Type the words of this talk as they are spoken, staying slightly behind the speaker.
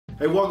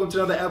Hey, welcome to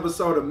another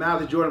episode of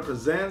Matthew Jordan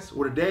Presents,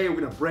 where today we're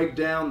going to break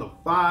down the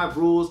 5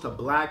 rules to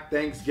Black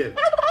Thanksgiving.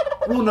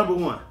 Rule number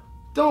 1,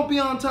 don't be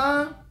on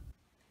time.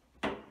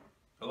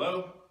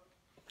 Hello?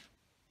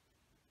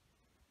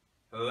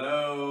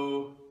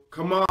 Hello?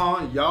 Come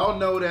on, y'all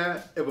know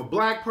that. If a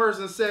black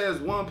person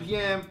says 1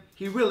 p.m.,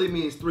 he really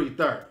means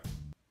 3:30.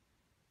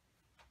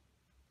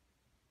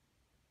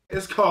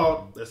 It's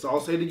called, let's all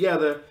say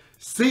together,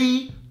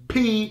 CPT.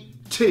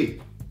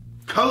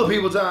 Color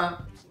people time.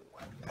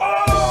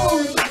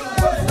 Oh!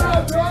 What's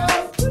up, bro?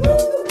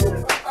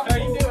 How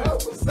you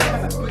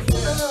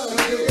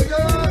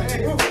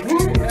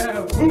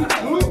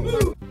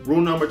doing?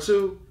 Rule number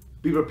 2,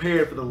 be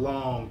prepared for the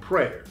long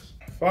prayers.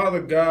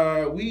 Father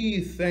God, we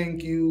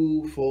thank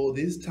you for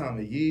this time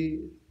of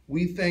year.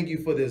 We thank you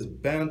for this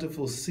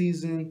bountiful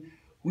season.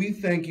 We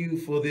thank you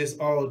for this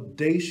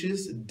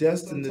audacious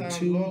destitute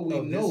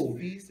of know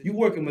you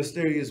work in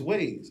mysterious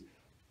ways.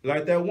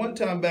 Like that one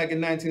time back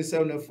in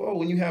 1974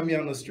 when you had me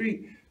on the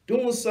street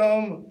doing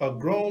something a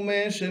grown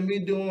man shouldn't be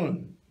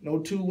doing. No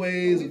two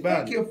ways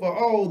about it. Thank you for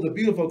all the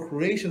beautiful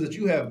creations that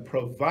you have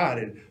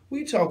provided.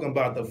 We talking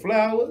about the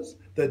flowers,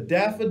 the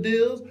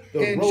daffodils, the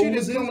roses. And she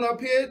just coming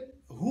up here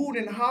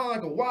hooting and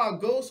hollering like a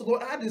wild ghost. So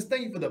Lord, I just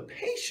thank you for the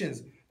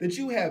patience that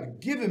you have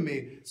given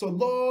me. So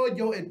Lord,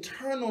 your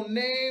eternal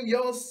name,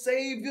 your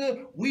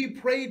Savior, we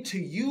pray to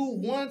you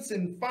once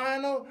and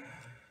final.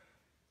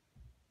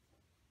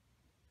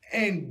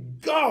 And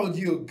God,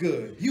 you're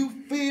good. You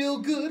feel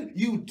good.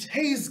 You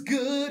taste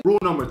good. Rule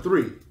number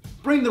 3,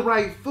 bring the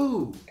right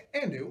food.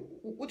 Andy,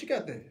 what you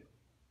got there?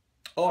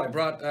 Oh, I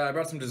brought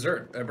some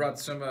dessert. I brought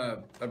some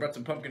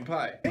pumpkin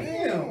pie.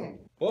 Damn.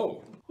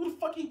 Whoa. Who the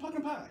fuck eat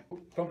pumpkin pie?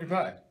 Pumpkin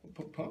pie.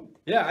 Pumpkin?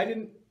 Yeah, I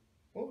didn't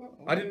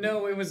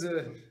know it was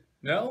a.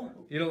 No?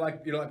 You don't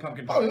like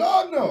pumpkin pie? Oh,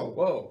 Lord, no.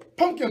 Whoa.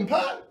 Pumpkin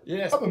pie?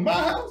 Yes. Up in my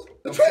house?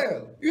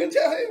 Latrell, you didn't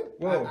tell him?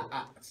 Whoa.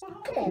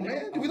 Come on,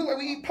 man. Do we look like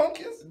we eat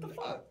pumpkins? What the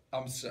fuck?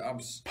 I'm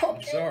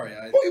Pumpkin? sorry.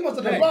 Oh, you must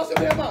have been lost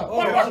in your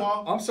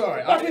mouth. I'm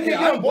sorry. I can hear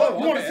you, boy.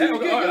 You want to see me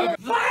again?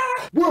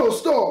 World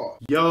Star.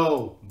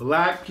 Yo,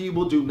 black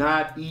people do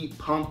not eat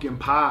pumpkin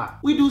pie.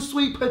 We do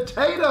sweet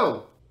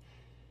potato.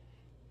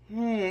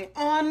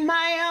 On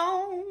my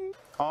own.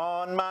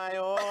 On my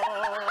own.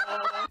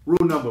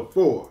 Rule number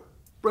 4,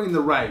 bring the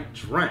right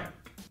drink.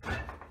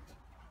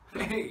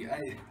 Hey,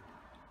 I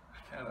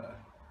kinda.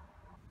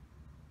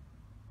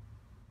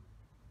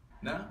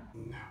 No?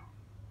 No.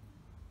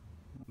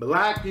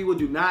 Black people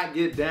do not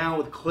get down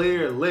with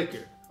clear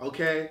liquor,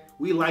 okay?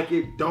 We like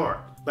it dark.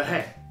 But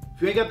hey,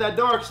 if you ain't got that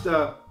dark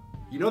stuff,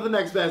 you know the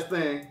next best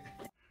thing.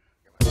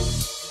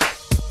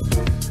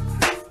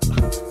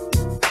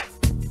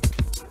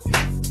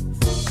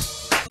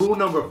 Rule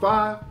number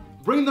 5,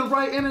 bring the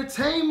right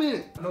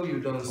entertainment. I know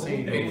you've done the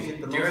same thing.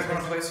 Do you guys want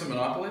to play some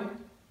Monopoly?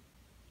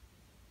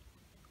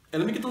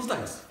 And let me get those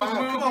dice. Come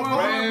on.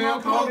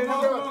 Let's go.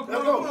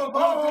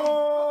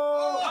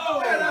 Oh,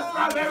 that's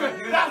my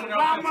baby. That's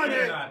my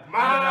money.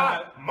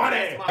 My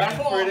money.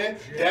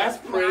 That's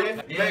pretty.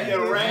 Make it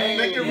rain.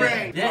 Make it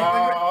rain.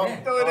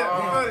 Throw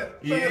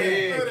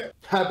it.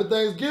 Happy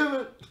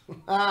Thanksgiving.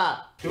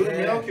 Do the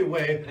Milky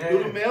Way.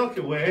 Do the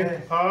Milky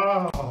Way.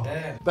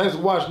 Thanks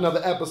for watching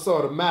another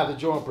episode of Matthew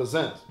Jordan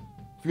Presents.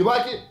 If you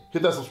like it,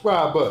 hit that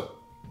subscribe button.